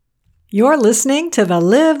You're listening to the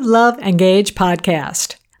Live, Love, Engage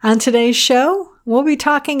podcast. On today's show, we'll be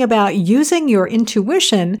talking about using your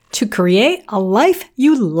intuition to create a life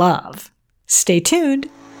you love. Stay tuned.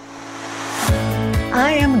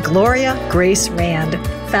 I am Gloria Grace Rand,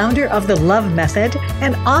 founder of The Love Method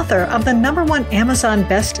and author of the #1 Amazon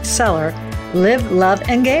bestseller, Live, Love,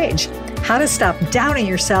 Engage: How to Stop Doubting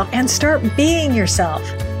Yourself and Start Being Yourself.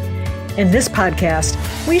 In this podcast,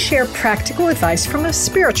 we share practical advice from a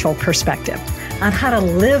spiritual perspective on how to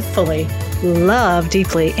live fully, love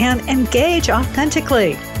deeply, and engage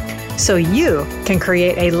authentically so you can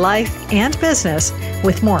create a life and business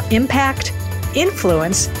with more impact,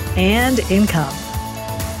 influence, and income.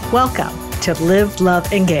 Welcome to Live,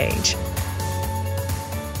 Love, Engage.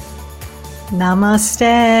 Namaste,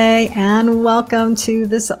 and welcome to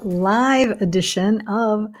this live edition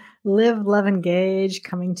of Live, Love, Engage,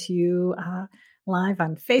 coming to you live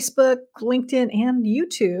on Facebook, LinkedIn, and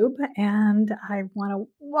YouTube. And I want to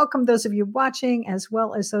welcome those of you watching, as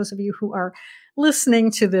well as those of you who are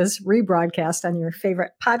listening to this rebroadcast on your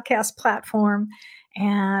favorite podcast platform.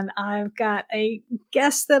 And I've got a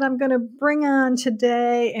guest that I'm going to bring on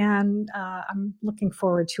today, and I'm looking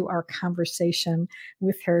forward to our conversation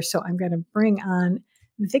with her. So I'm going to bring on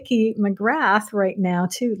Vicki McGrath right now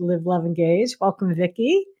to Live, Love, Engage. Welcome,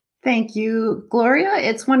 Vicki. Thank you, Gloria.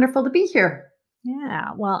 It's wonderful to be here.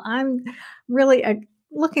 Yeah, well, I'm really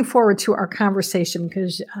looking forward to our conversation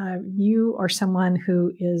because you are someone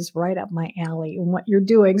who is right up my alley in what you're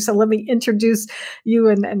doing. So let me introduce you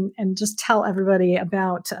and just tell everybody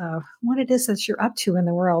about what it is that you're up to in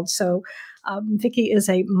the world. So Vicki is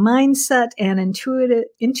a mindset and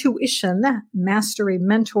intuition mastery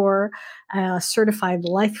mentor, certified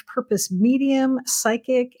life purpose medium,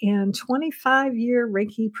 psychic, and 25-year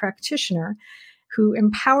Reiki practitioner who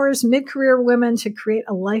empowers mid-career women to create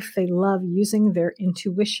a life they love using their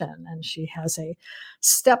intuition. And she has a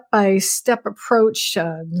step-by-step approach,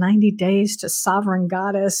 90 days to sovereign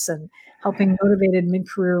goddess, and helping motivated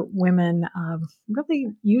mid-career women really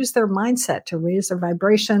use their mindset to raise their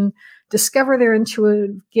vibration, discover their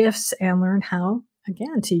intuitive gifts, and learn how,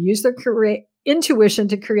 again, to use their intuition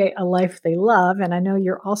to create a life they love. And I know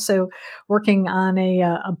you're also working on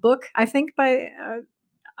a book, I think, by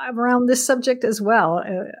around this subject as well.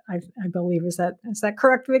 I believe is that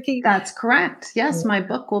correct, Vicki? That's correct. Yes, my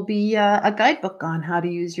book will be a guidebook on how to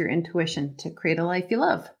use your intuition to create a life you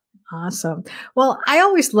love. Awesome. Well, I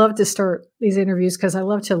always love to start these interviews because I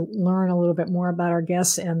love to learn a little bit more about our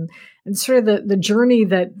guests and sort of the journey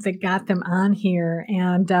that got them on here.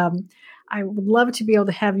 And I would love to be able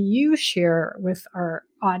to have you share with our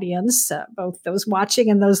audience, both those watching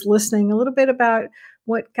and those listening, a little bit about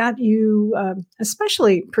what got you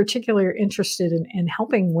especially particularly interested in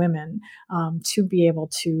helping women to be able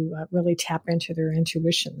to really tap into their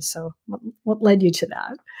intuition. So what led you to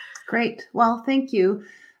that? Great. Well, thank you.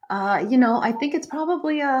 I think it's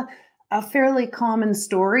probably a fairly common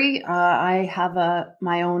story. I have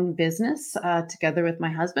my own business together with my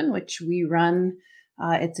husband, which we run.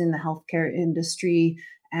 It's in the healthcare industry,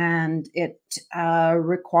 and it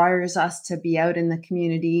requires us to be out in the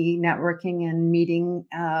community networking and meeting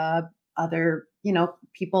other,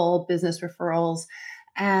 people, business referrals.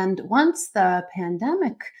 And once the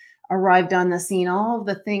pandemic arrived on the scene, all of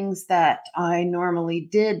the things that I normally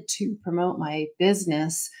did to promote my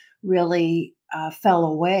business really fell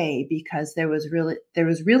away because there was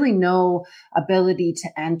really no ability to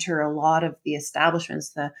enter a lot of the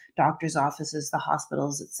establishments, the doctors' offices, the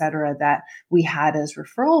hospitals, et cetera, that we had as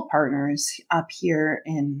referral partners up here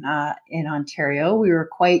in Ontario. We were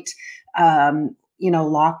quite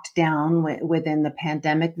locked down within the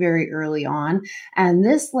pandemic very early on, and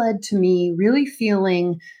this led to me really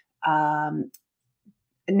feeling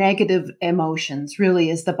negative emotions, really,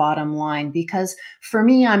 is the bottom line. Because for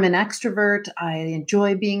me, I'm an extrovert. I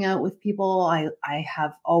enjoy being out with people. I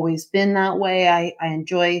have always been that way. I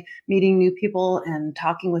enjoy meeting new people and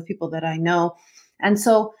talking with people that I know. And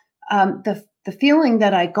so the feeling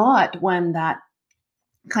that I got when that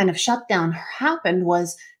kind of shutdown happened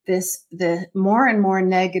was the more and more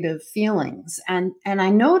negative feelings. And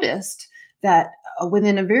I noticed that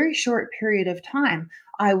within a very short period of time,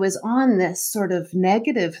 I was on this sort of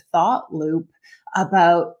negative thought loop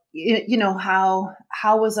about,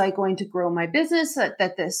 how was I going to grow my business?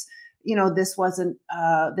 That this wasn't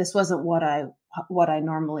what I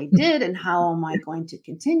normally did, and how am I going to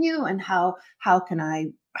continue, and how can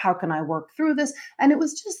I work through this? And it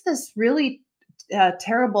was just this really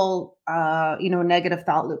terrible, negative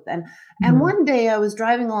thought loop. And Mhm. one day I was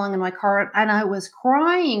driving along in my car and I was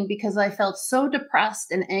crying because I felt so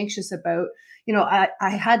depressed and anxious about, I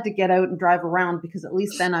had to get out and drive around because at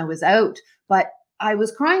least then I was out. But I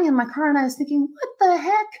was crying in my car and I was thinking, what the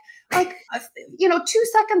heck? Like, 2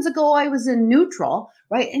 seconds ago I was in neutral,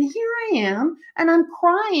 right? And here I am and I'm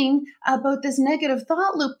crying about this negative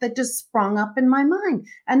thought loop that just sprung up in my mind.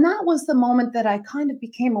 And that was the moment that I kind of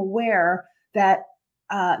became aware that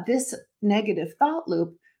this negative thought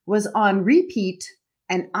loop was on repeat.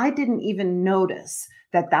 And I didn't even notice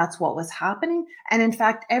that that's what was happening. And in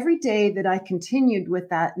fact, every day that I continued with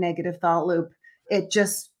that negative thought loop, it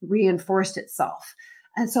just reinforced itself.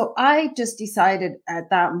 And so I just decided at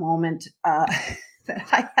that moment that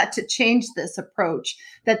I had to change this approach,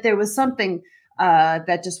 that there was something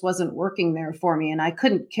that just wasn't working there for me, and I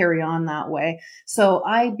couldn't carry on that way. So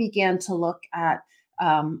I began to look at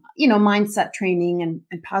mindset training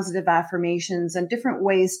and positive affirmations and different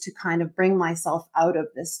ways to kind of bring myself out of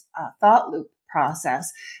this thought loop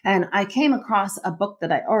process. And I came across a book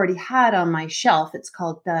that I already had on my shelf. It's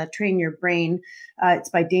called Train Your Brain. It's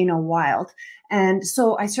by Dana Wilde. And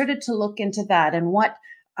so I started to look into that. And what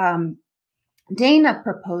Dana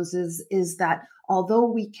proposes is that although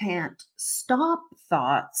we can't stop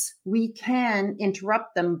thoughts, we can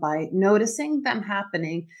interrupt them by noticing them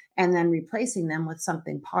happening and then replacing them with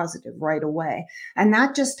something positive right away. And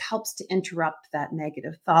that just helps to interrupt that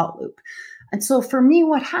negative thought loop. And so for me,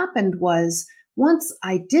 what happened was once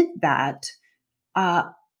I did that, uh,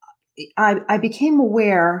 I became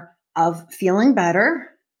aware of feeling better,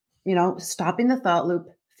 stopping the thought loop,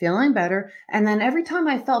 feeling better. And then every time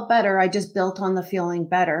I felt better, I just built on the feeling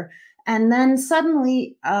better. And then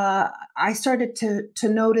suddenly I started to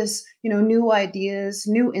notice, new ideas,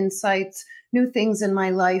 new insights, new things in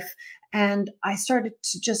my life. And I started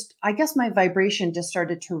to I guess my vibration just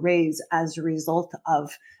started to raise as a result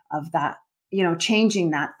of that,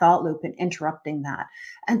 changing that thought loop and interrupting that.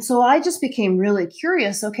 And so I just became really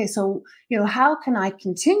curious. Okay, so, how can I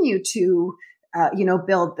continue to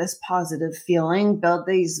build this positive feeling, build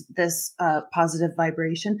this positive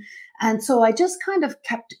vibration. And so I just kind of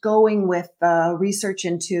kept going with research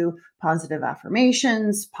into positive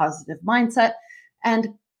affirmations, positive mindset.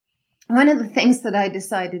 And one of the things that I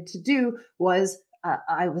decided to do was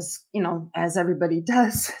I was, as everybody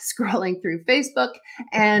does, scrolling through Facebook,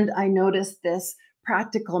 and I noticed this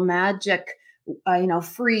Practical Magic,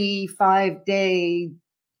 free 5-day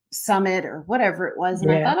summit or whatever it was.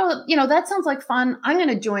 And I Yeah. thought, that sounds like fun. I'm going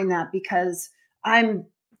to join that because I'm,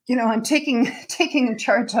 I'm taking in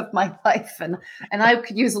charge of my life, and I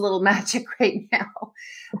could use a little magic right now.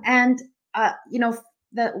 And,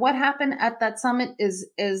 that what happened at that summit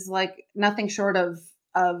is like nothing short of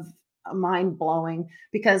mind blowing,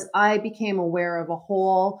 because I became aware of a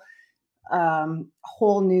whole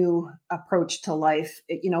new approach to life,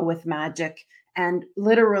 with magic. And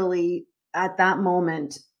literally at that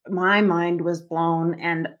moment, my mind was blown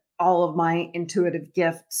and all of my intuitive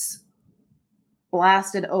gifts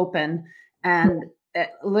blasted open. And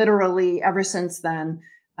literally ever since then,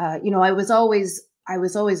 I was always a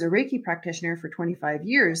Reiki practitioner for 25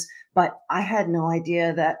 years, but I had no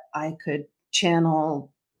idea that I could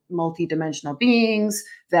channel multidimensional beings,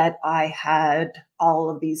 that I had all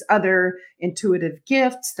of these other intuitive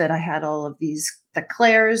gifts, that I had all of these, the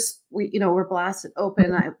clairs were blasted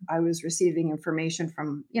open. I was receiving information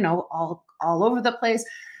from, all over the place.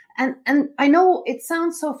 And I know it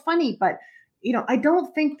sounds so funny, but I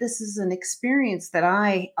don't think this is an experience that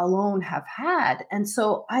I alone have had. And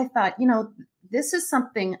so I thought, this is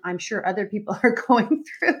something I'm sure other people are going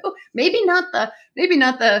through. Maybe not the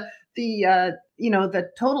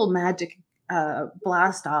total magic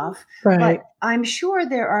blast off, Right. but I'm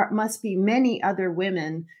sure must be many other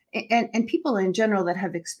women and people in general that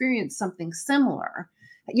have experienced something similar,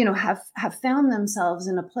 have found themselves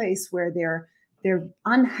in a place where they're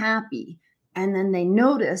unhappy, and then they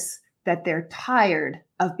notice that they're tired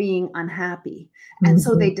of being unhappy. And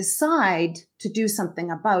so they Mhm. decide to do something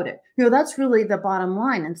about it. That's really the bottom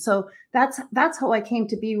line. And so that's how I came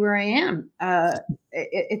to be where I am.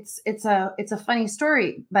 It's a funny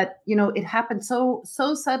story, but it happened so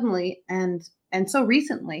suddenly and so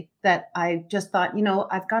recently that I just thought,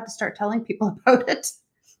 I've got to start telling people about it.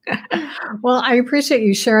 Well, I appreciate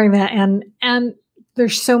you sharing that, and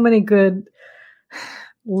there's so many good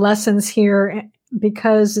lessons here,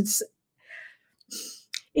 because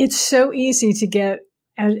it's so easy to get,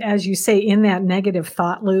 as you say, in that negative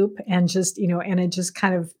thought loop, and just, and it just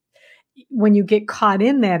kind of, when you get caught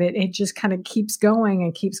in that, it just kind of keeps going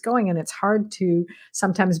and keeps going, and it's hard to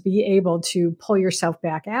sometimes be able to pull yourself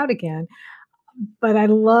back out again. but I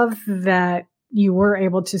love that you were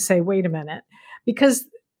able to say, "Wait a minute," because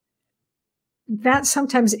that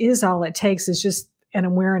sometimes is all it takes is just an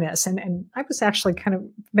awareness. And I was actually kind of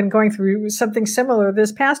been going through something similar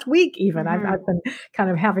this past week even. I've Mhm. been kind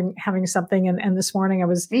of having something, and this morning Me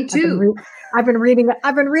I've been too. I've been reading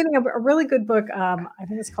a really good book. I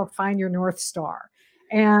think it's called Find Your North Star.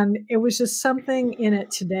 And it was just something in it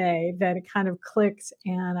today that it kind of clicked,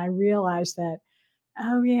 and I realized that,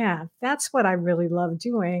 oh, yeah, that's what I really love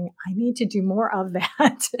doing. I need to do more of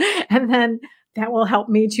that. And then that will help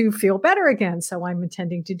me to feel better again. So I'm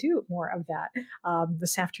intending to do more of that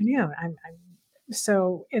this afternoon.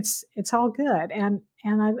 So it's all good, and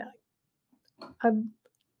I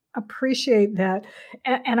appreciate that,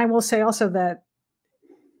 and I will say also that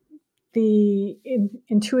the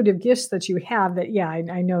intuitive gifts that you have. That yeah,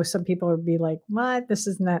 I know some people would be like, "What? This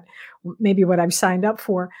isn't that maybe what I've signed up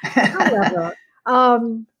for." However,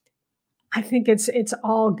 um, I think it's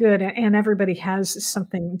all good, and everybody has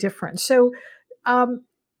something different. So, um,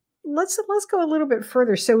 let's go a little bit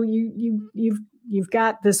further. So you've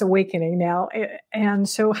got this awakening now, and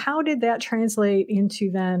so how did that translate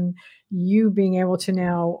into then you being able to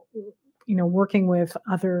now, working with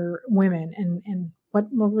other women, and what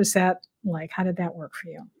was that like? How did that work for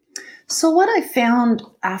you? So what I found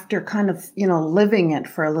after kind of, living it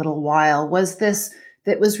for a little while was this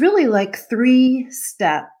that was really like three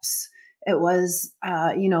steps. It was,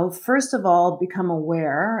 first of all, become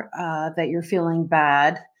aware that you're feeling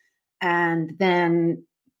bad, and then,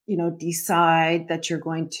 decide that you're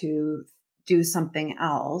going to do something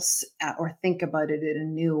else, or think about it in a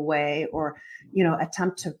new way, or,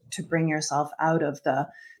 attempt to bring yourself out of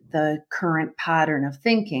the current pattern of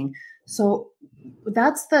thinking. So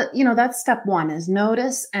that's step one, is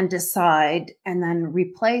notice and decide, and then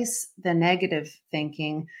replace the negative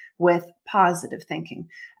thinking with positive thinking.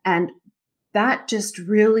 And that just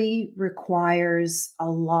really requires a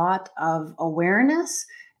lot of awareness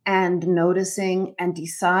and noticing and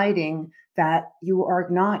deciding that you are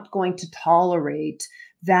not going to tolerate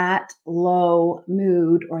that low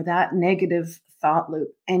mood or that negative thought loop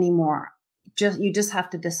anymore. You just have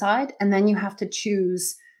to decide, and then you have to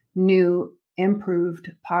choose new,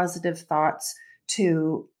 improved, positive thoughts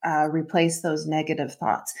to replace those negative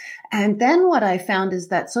thoughts. And then what I found is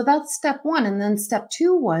that, so that's step one. And then step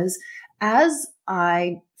two was, as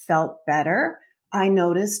I felt better, I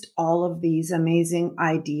noticed all of these amazing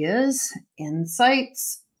ideas,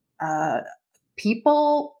 insights, uh,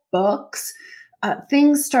 people, books,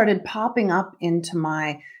 things started popping up into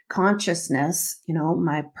my consciousness,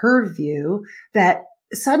 my purview, that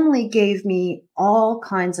suddenly gave me all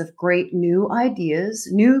kinds of great new ideas,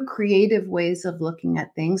 new creative ways of looking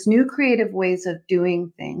at things, new creative ways of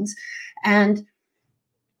doing things, and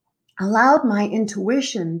allowed my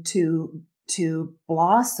intuition to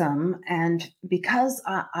blossom. And because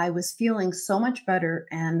I was feeling so much better,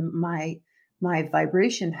 and my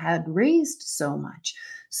vibration had raised so much.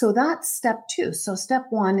 So that's step two. So step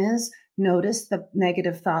one is notice the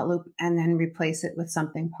negative thought loop and then replace it with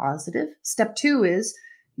something positive. Step two is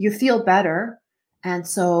you feel better, and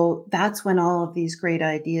so that's when all of these great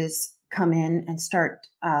ideas come in and start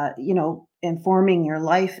informing your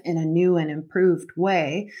life in a new and improved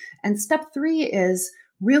way. And step three is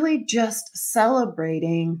really just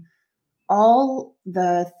celebrating all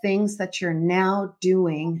the things that you're now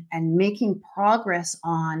doing and making progress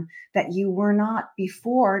on, that you were not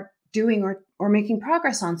before doing, or making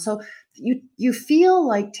progress on. So you feel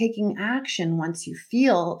like taking action once you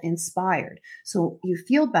feel inspired. So you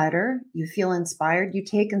feel better, you feel inspired, you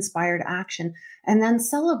take inspired action, and then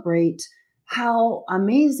celebrate how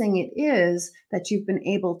amazing it is that you've been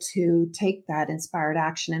able to take that inspired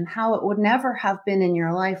action, and how it would never have been in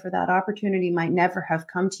your life, or that opportunity might never have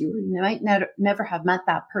come to you, or you might never have met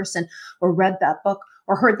that person, or read that book,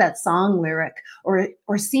 or heard that song lyric,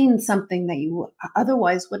 or seen something that you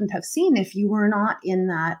otherwise wouldn't have seen if you were not in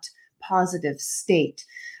that positive state.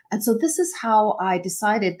 And so this is how I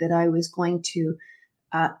decided that I was going to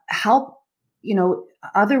help,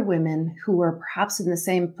 other women who were perhaps in the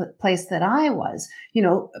same place that I was.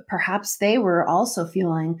 Perhaps they were also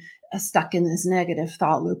feeling stuck in this negative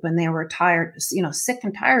thought loop, and they were tired, sick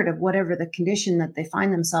and tired of whatever the condition that they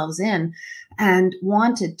find themselves in, and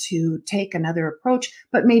wanted to take another approach,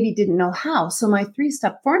 but maybe didn't know how. So my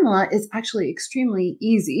three-step formula is actually extremely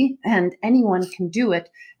easy, and anyone can do it.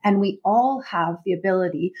 And we all have the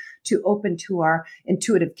ability to open to our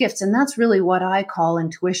intuitive gifts. And that's really what I call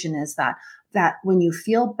intuition, is that when you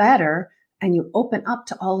feel better and you open up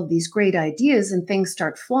to all of these great ideas, and things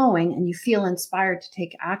start flowing, and you feel inspired to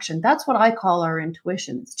take action, that's what I call our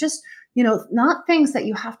intuition. It's just not things that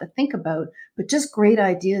you have to think about, but just great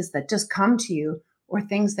ideas that just come to you, or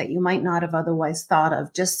things that you might not have otherwise thought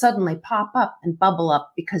of just suddenly pop up and bubble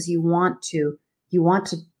up because you want to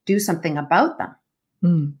do something about them.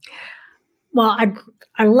 Mm. Well,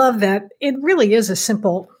 I love that. It really is a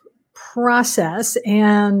simple process,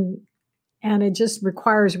 and it just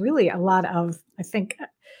requires really a lot of, I think,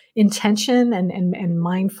 intention and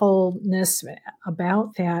mindfulness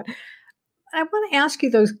about that. I want to ask you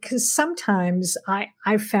those because sometimes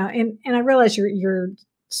I found, and I realize you're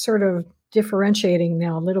sort of differentiating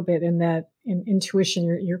now a little bit in that in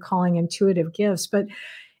intuition you're calling intuitive gifts, but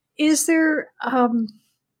is there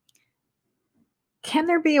can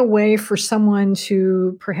there be a way for someone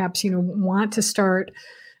to perhaps want to start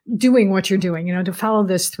doing what you're doing, to follow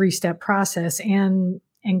this three-step process and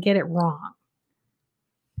get it wrong?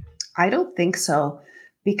 I don't think so,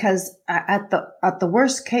 because at the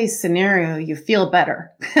worst case scenario, you feel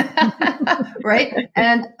better, right?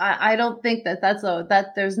 And I don't think that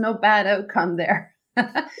there's no bad outcome there.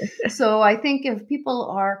 So I think if people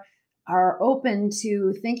are open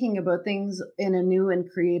to thinking about things in a new and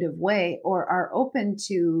creative way, or are open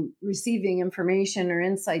to receiving information or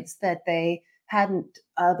insights that they hadn't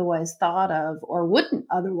otherwise thought of or wouldn't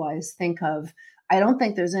otherwise think of, I don't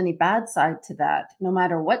think there's any bad side to that, no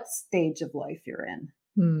matter what stage of life you're in.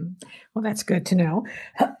 Hmm. Well, that's good to know.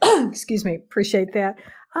 Excuse me. Appreciate that.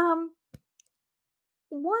 Um,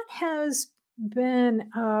 what has been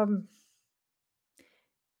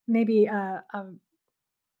maybe a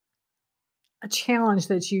challenge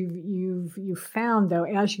that you've found though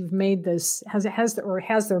as you've made this? Has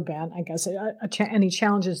there been, I guess, any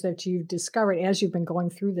challenges that you've discovered as you've been going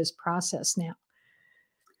through this process now?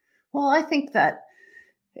 Well, I think that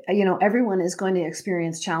everyone is going to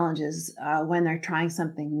experience challenges when they're trying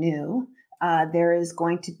something new. There is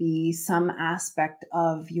going to be some aspect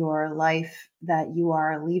of your life that you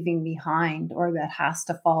are leaving behind, or that has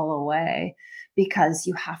to fall away, because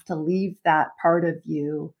you have to leave that part of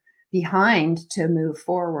you behind to move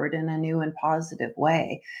forward in a new and positive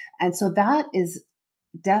way. And so that is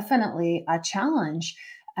definitely a challenge.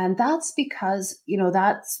 And that's because,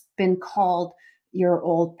 that's been called your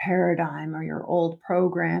old paradigm or your old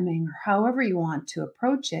programming, or however you want to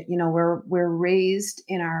approach it. We're raised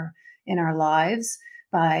in our lives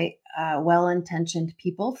by well-intentioned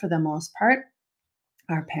people, for the most part,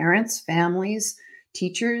 our parents, families,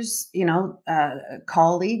 teachers,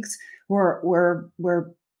 colleagues.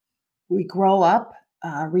 We grow up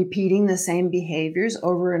repeating the same behaviors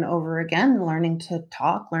over and over again, learning to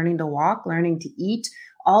talk, learning to walk, learning to eat.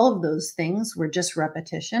 All of those things were just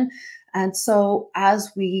repetition. And so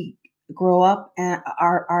as we grow up, and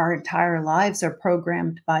our entire lives are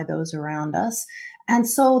programmed by those around us. And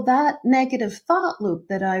so that negative thought loop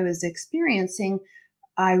that I was experiencing,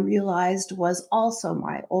 I realized was also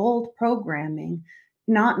my old programming,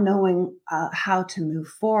 not knowing how to move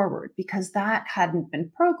forward, because that hadn't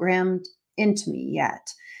been programmed into me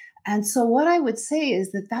yet. And so, what I would say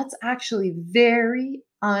is that that's actually very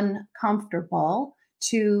uncomfortable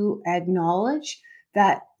to acknowledge,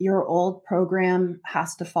 that your old program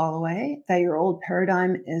has to fall away, that your old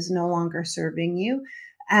paradigm is no longer serving you,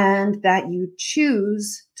 and that you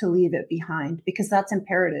choose to leave it behind, because that's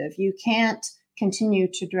imperative. You can't continue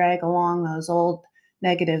to drag along those old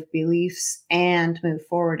negative beliefs and move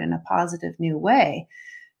forward in a positive new way.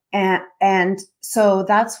 And so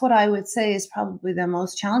that's what I would say is probably the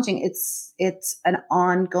most challenging. It's an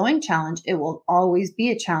ongoing challenge. It will always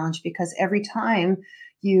be a challenge, because every time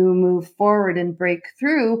you move forward and break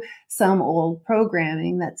through some old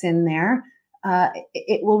programming that's in there,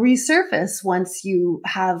 it will resurface once you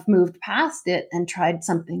have moved past it and tried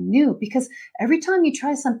something new. Because every time you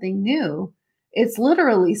try something new, it's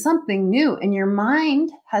literally something new, and your mind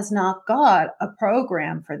has not got a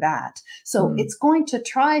program for that. So Mm. it's going to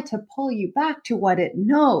try to pull you back to what it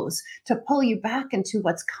knows, to pull you back into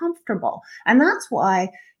what's comfortable. And that's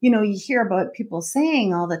why, you hear about people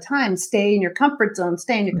saying all the time, stay in your comfort zone,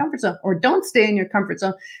 stay in your comfort zone, or don't stay in your comfort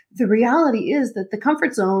zone. The reality is that the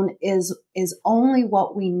comfort zone is only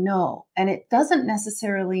what we know. And it doesn't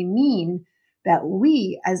necessarily mean that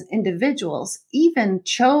we as individuals even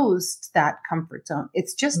chose that comfort zone.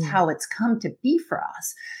 It's just Mm. how it's come to be for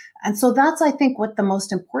us. And so that's, I think, what the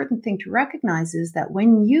most important thing to recognize is that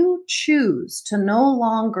when you choose to no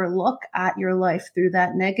longer look at your life through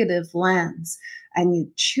that negative lens, and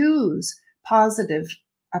you choose positive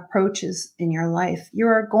approaches in your life, you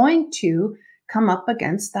are going to come up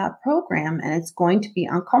against that program, and it's going to be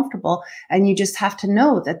uncomfortable. And you just have to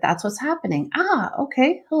know that that's what's happening. Ah,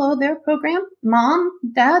 okay. Hello there, program. Mom,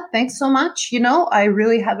 Dad, thanks so much. I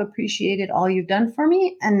really have appreciated all you've done for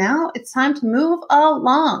me. And now it's time to move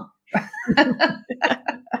along. I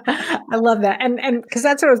love that. And because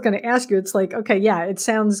that's what I was going to ask you. It's like, okay, yeah, it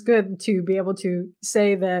sounds good to be able to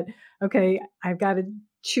say that, okay, I've got to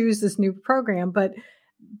choose this new program, but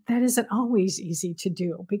that isn't always easy to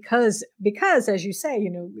do because as you say,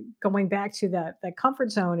 going back to that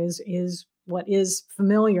comfort zone is what is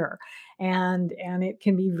familiar, and it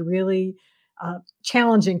can be really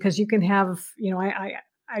challenging because you can have, I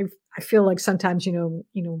I feel like sometimes,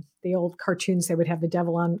 the old cartoons, they would have the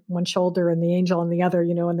devil on one shoulder and the angel on the other,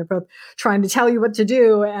 and they're both trying to tell you what to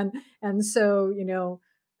do. And so,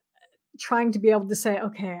 trying to be able to say,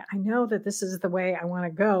 okay, I know that this is the way I want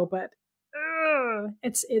to go, but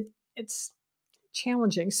it's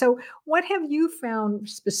challenging. So what have you found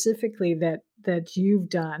specifically that you've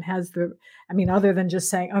done? Other than just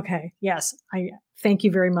saying, okay, yes, I thank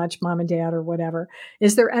you very much, mom and dad, or whatever.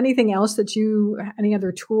 Is there anything else any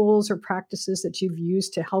other tools or practices that you've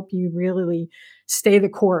used to help you really stay the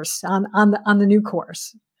course on the new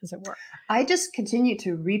course, as it were? I just continue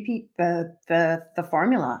to repeat the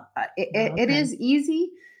formula. It is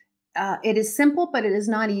easy. It is simple, but it is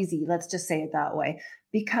not easy. Let's just say it that way,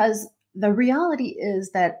 because the reality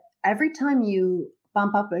is that every time you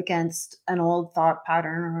bump up against an old thought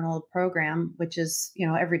pattern or an old program, which is,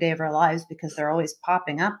 every day of our lives, because they're always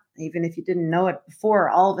popping up, even if you didn't know it before,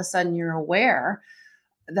 all of a sudden you're aware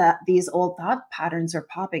that these old thought patterns are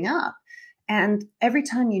popping up. And every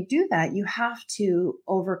time you do that, you have to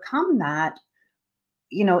overcome that,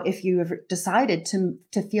 if you've decided to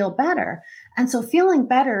feel better. And so feeling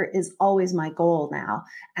better is always my goal now.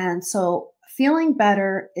 And so feeling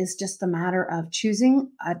better is just a matter of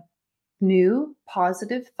choosing a new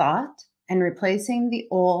positive thought and replacing the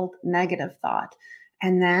old negative thought.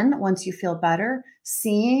 And then once you feel better,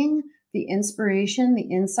 seeing the inspiration,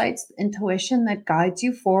 the insights, the intuition that guides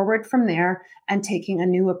you forward from there and taking a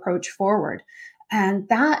new approach forward. And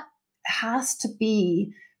that has to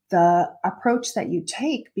be the approach that you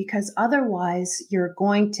take, because otherwise you're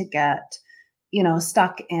going to get,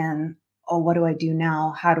 stuck in, oh, what do I do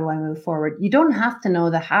now? How do I move forward? You don't have to know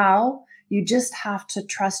the how. You just have to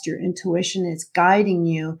trust your intuition is guiding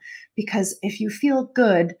you, because if you feel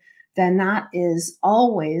good, then that is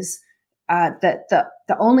always the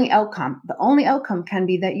only outcome. The only outcome can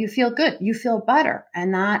be that you feel good, you feel better,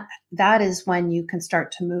 and that is when you can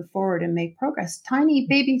start to move forward and make progress. Tiny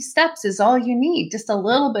baby steps is all you need. Just a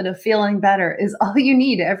little bit of feeling better is all you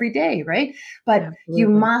need every day, right? But Absolutely. You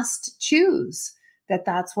must choose that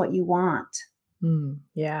that's what you want.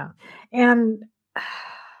 Yeah, and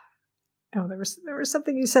there was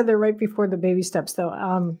something you said there right before the baby steps, though.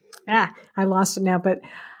 I lost it now, but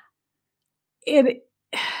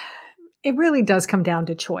it really does come down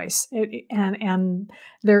to choice. And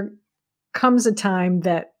there comes a time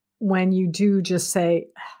that when you do just say,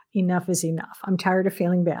 enough is enough. I'm tired of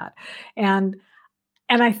feeling bad. And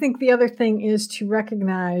I think the other thing is to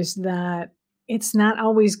recognize that it's not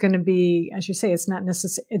always going to be, as you say, it's not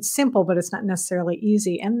necessarily, it's simple, but it's not necessarily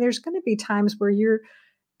easy. And there's going to be times where you're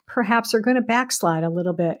perhaps are going to backslide a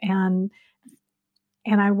little bit. And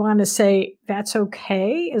I want to say that's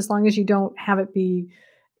okay, as long as you don't have it be,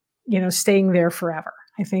 staying there forever.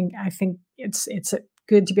 I think it's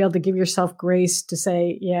good to be able to give yourself grace to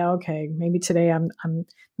say, yeah, okay, maybe today I'm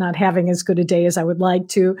not having as good a day as I would like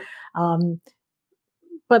to,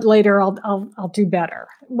 but later I'll do better.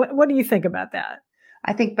 What do you think about that?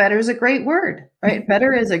 I think better is a great word, right?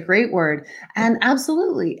 Better is a great word. And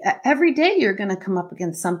absolutely, every day you're going to come up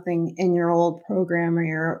against something in your old program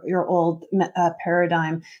or your old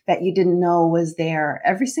paradigm that you didn't know was there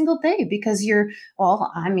every single day, because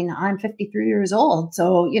I'm 53 years old.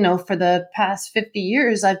 So, for the past 50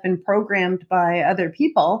 years, I've been programmed by other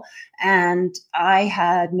people, and I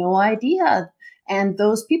had no idea. And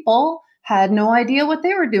those people had no idea what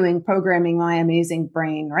they were doing programming my amazing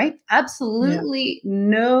brain, right? Absolutely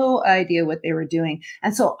no idea what they were doing.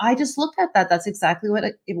 And so I just look at that. That's exactly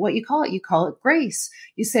what you call it. You call it grace.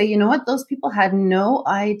 You say, you know what? Those people had no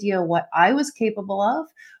idea what I was capable of,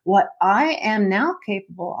 what I am now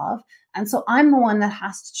capable of. And so I'm the one that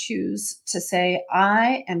has to choose to say,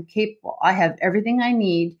 I am capable. I have everything I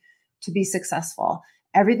need to be successful.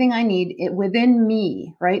 Everything I need it within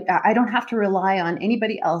me, right? I don't have to rely on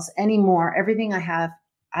anybody else anymore. Everything I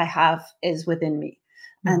have is within me.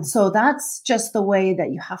 Mm-hmm. And so that's just the way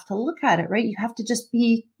that you have to look at it, right? You have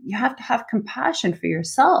to have compassion for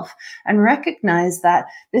yourself and recognize that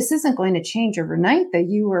this isn't going to change overnight, that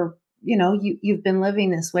you were you've been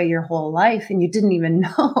living this way your whole life and you didn't even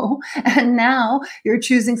know, and now you're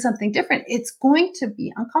choosing something different. It's going to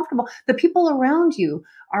be uncomfortable. The people around you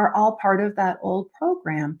are all part of that old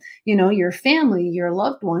program. Your family, your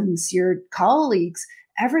loved ones, your colleagues,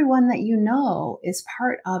 everyone that you know is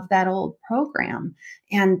part of that old program.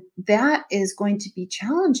 And that is going to be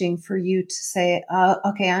challenging for you to say,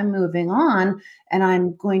 okay, I'm moving on and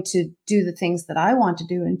I'm going to do the things that I want to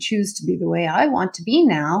do and choose to be the way I want to be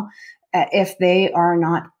now, if they are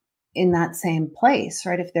not in that same place,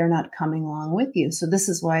 right? If they're not coming along with you. So this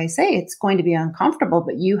is why I say it's going to be uncomfortable,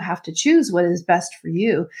 but you have to choose what is best for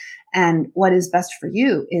you. And what is best for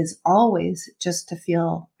you is always just to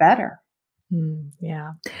feel better.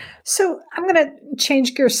 Yeah. So I'm going to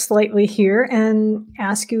change gears slightly here and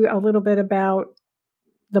ask you a little bit about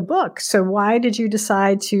the book. So why did you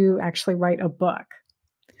decide to actually write a book?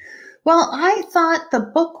 Well, I thought the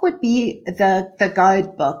book would be the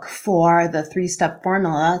guidebook for the 3-step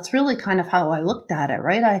formula. That's really kind of how I looked at it,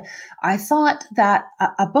 right? I thought that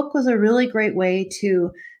a book was a really great way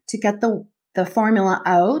to get the formula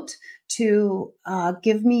out, to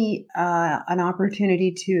give me an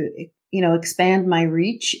opportunity to expand my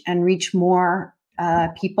reach and reach more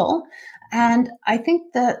people. And I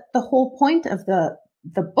think that the whole point of the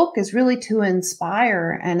book is really to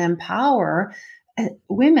inspire and empower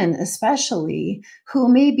women, especially,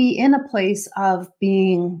 who may be in a place of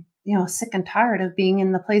being sick and tired of being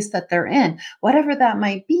in the place that they're in, whatever that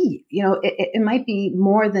might be. It might be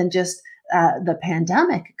more than just the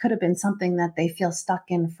pandemic. It could have been something that they feel stuck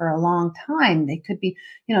in for a long time. They could be,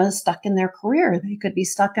 stuck in their career. They could be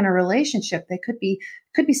stuck in a relationship. They could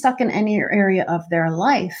be stuck in any area of their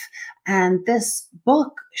life. And this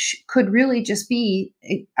book could really just be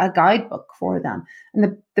a guidebook for them.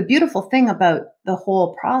 And the beautiful thing about the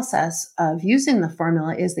whole process of using the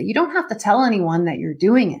formula is that you don't have to tell anyone that you're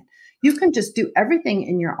doing it. You can just do everything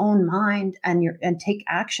in your own mind and take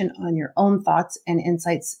action on your own thoughts and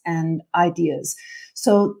insights and ideas.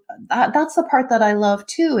 So that's the part that I love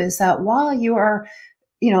too, is that while you are,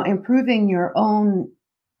 improving your own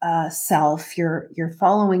self, you're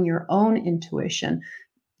following your own intuition.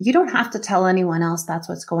 You don't have to tell anyone else that's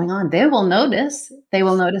what's going on. They will notice. They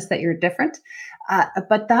will notice that you're different.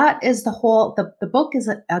 But that is the book is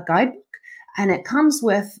a guidebook, and it comes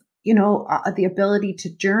with the ability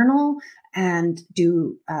to journal and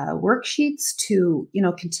do worksheets to,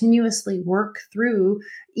 continuously work through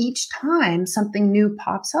each time something new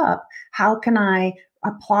pops up. How can I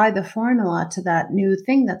apply the formula to that new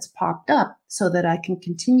thing that's popped up so that I can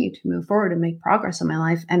continue to move forward and make progress in my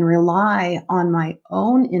life and rely on my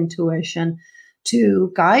own intuition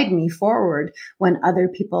to guide me forward when other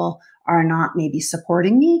people are not maybe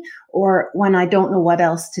supporting me, or when I don't know what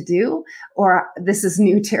else to do, or this is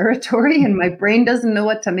new territory and my brain doesn't know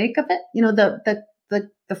what to make of it.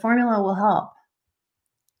 The formula will help.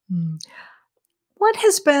 What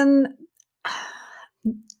has been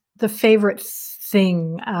the favorite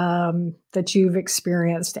thing that you've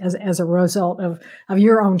experienced as a result of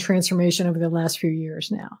your own transformation over the last few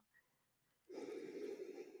years now?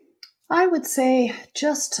 I would say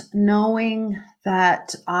just knowing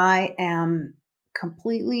that I am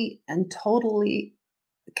completely and totally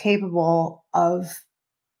capable of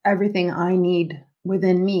everything I need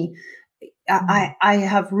within me. I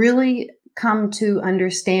have really come to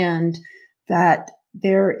understand that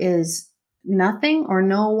there is nothing or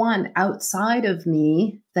no one outside of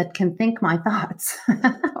me that can think my thoughts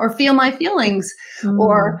or feel my feelings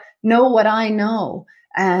or know what I know.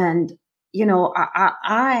 And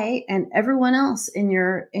I and everyone else in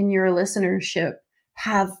your listenership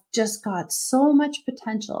have just got so much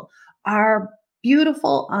potential. Our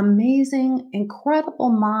beautiful, amazing, incredible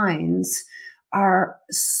minds are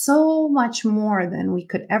so much more than we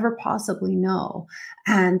could ever possibly know.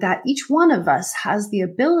 And that each one of us has the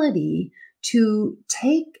ability to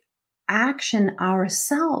take action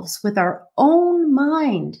ourselves with our own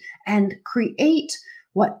mind and create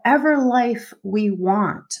whatever life we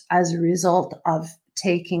want as a result of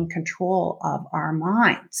taking control of our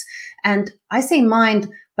minds. And I say mind,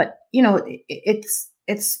 but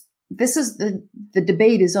this is the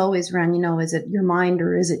debate is always around, is it your mind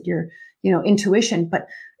or is it your, intuition? But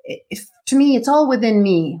to me, it's all within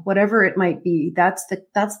me, whatever it might be. That's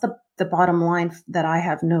the bottom line that I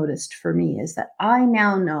have noticed for me, is that I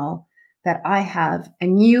now know that I have,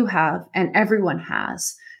 and you have, and everyone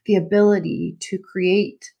has the ability to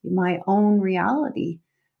create my own reality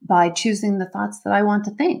by choosing the thoughts that I want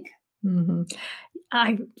to think. Mm-hmm.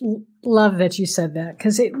 I love that you said that,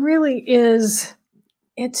 because it really is,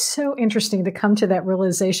 it's so interesting to come to that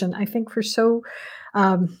realization. I think for so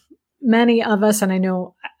many of us, and I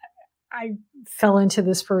know I fell into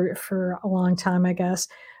this for a long time, I guess,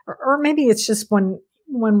 or maybe it's just when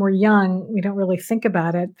we're young, we don't really think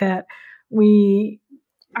about it that we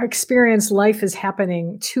our experience life is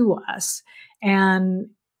happening to us, and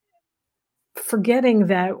forgetting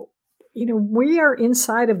that we are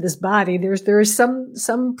inside of this body. There is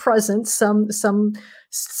some presence, some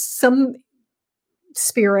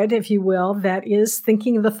spirit, if you will, that is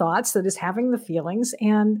thinking the thoughts, that is having the feelings,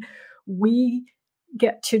 and we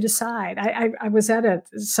get to decide. I was at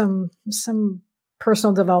some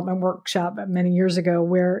personal development workshop many years ago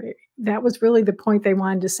where that was really the point they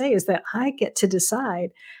wanted to say, is that I get to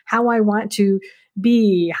decide how I want to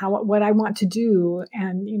be, what I want to do,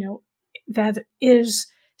 and that is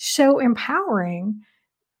so empowering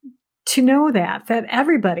to know that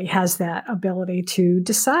everybody has that ability to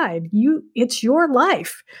decide. It's your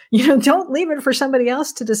life. Don't leave it for somebody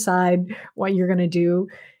else to decide what you're going to do.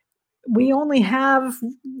 We only have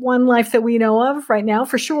one life that we know of right now,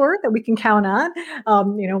 for sure, that we can count on.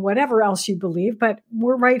 Whatever else you believe, but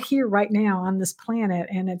we're right here, right now, on this planet,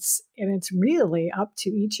 and it's really up to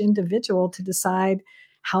each individual to decide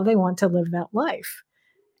how they want to live that life.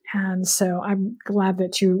 And so I'm glad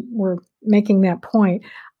that you were making that point.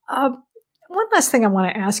 One last thing I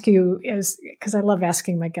want to ask you is, because I love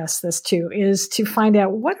asking my guests this too, is to find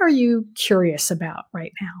out, what are you curious about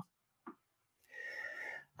right now?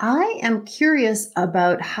 I am curious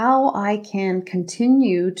about how I can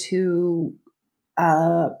continue to,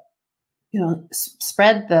 uh,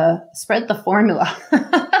 spread the formula.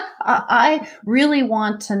 I really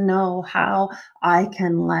want to know how I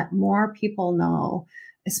can let more people know,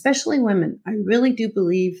 especially women. I really do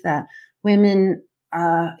believe that women,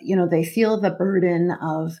 they feel the burden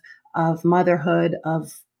of motherhood,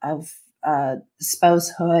 of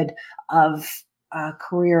spousehood, of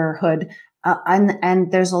careerhood,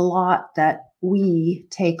 and there's a lot that we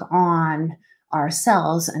take on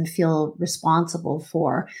ourselves and feel responsible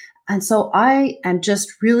for. And so I am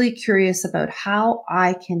just really curious about how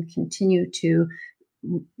I can continue to,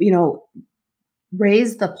 you know,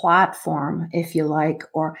 raise the platform, if you like,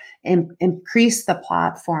 or increase the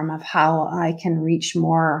platform of how I can reach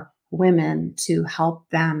more women to help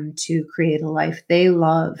them to create a life they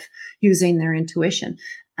love using their intuition.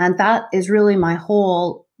 And that is really my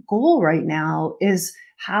whole goal right now, is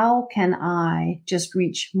how can I just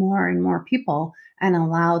reach more and more people and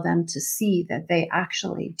allow them to see that they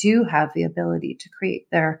actually do have the ability to create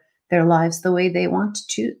their lives the way they want to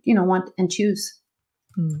choose, want and choose.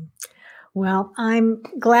 Hmm. Well, I'm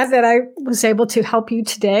glad that I was able to help you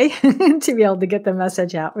today to be able to get the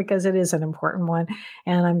message out, because it is an important one.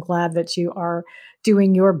 And I'm glad that you are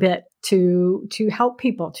doing your bit to help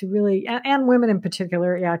people to really, and women in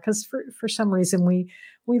particular. Yeah. Because for some reason, we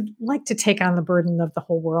like to take on the burden of the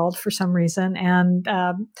whole world for some reason. And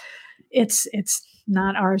it's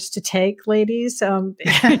not ours to take, ladies.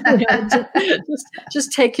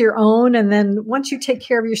 Just take your own, and then once you take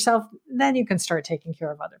care of yourself, then you can start taking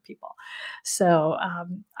care of other people. So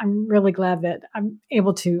I'm really glad that I'm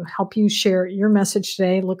able to help you share your message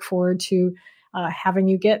today. Look forward to having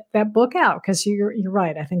you get that book out, because you're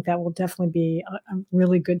right. I think that will definitely be a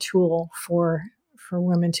really good tool for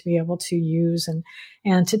women to be able to use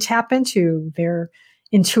and to tap into their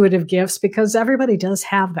intuitive gifts, because everybody does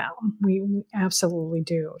have them. We absolutely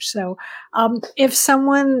do. So if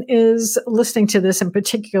someone is listening to this in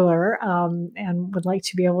particular and would like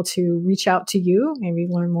to be able to reach out to you, maybe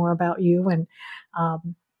learn more about you, and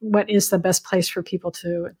what is the best place for people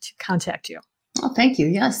to contact you? Oh, thank you.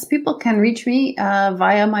 Yes, people can reach me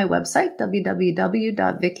via my website,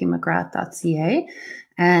 www.vickymcgrath.ca.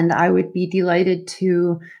 And I would be delighted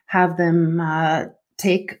to have them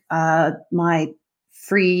take my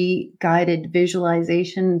free guided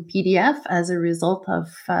visualization PDF as a result of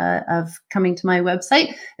coming to my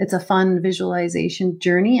website. It's a fun visualization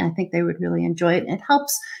journey. I think they would really enjoy it. It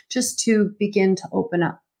helps just to begin to open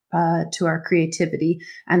up to our creativity.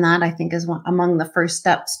 And that, I think, is among the first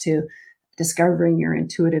steps to discovering your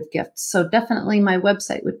intuitive gifts. So definitely my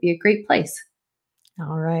website would be a great place.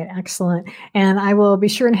 All right, excellent. And I will be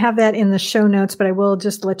sure and have that in the show notes, but I will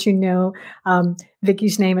just let you know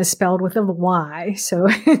Vicky's name is spelled with a Y, so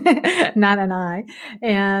not an I.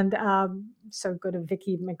 And so go to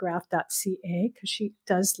vickymcgrath.ca, because she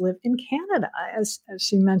does live in Canada, as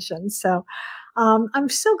she mentioned. So I'm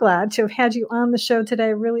so glad to have had you on the show today.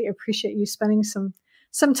 I really appreciate you spending some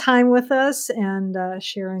time with us and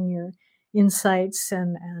sharing your insights.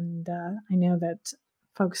 And I know that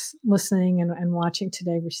folks listening and watching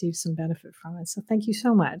today receive some benefit from it. So thank you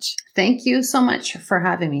so much. Thank you so much for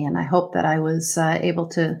having me. And I hope that I was able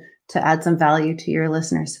to add some value to your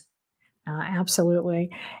listeners.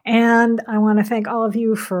 Absolutely. And I want to thank all of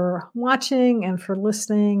you for watching and for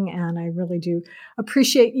listening. And I really do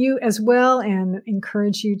appreciate you as well and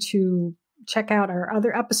encourage you to check out our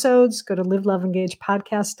other episodes. Go to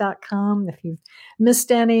liveloveengagepodcast.com. If you've missed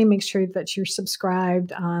any, make sure that you're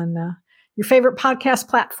subscribed on your favorite podcast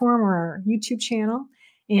platform or our YouTube channel.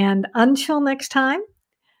 And until next time,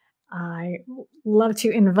 I love to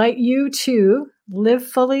invite you to live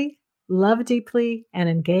fully, love deeply, and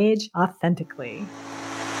engage authentically.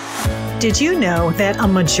 Did you know that a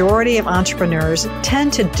majority of entrepreneurs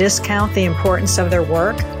tend to discount the importance of their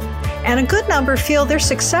work? And a good number feel their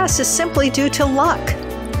success is simply due to luck.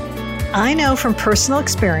 I know from personal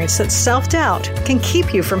experience that self-doubt can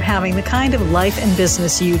keep you from having the kind of life and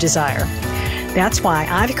business you desire. That's why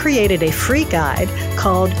I've created a free guide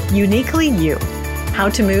called Uniquely You: How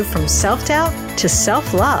to Move from Self-Doubt to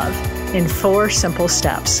Self-Love in 4 simple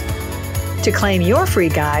steps. To claim your free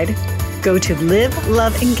guide, go to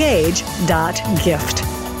liveloveengage.gift.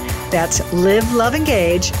 That's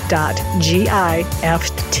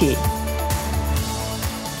liveloveengage.gift.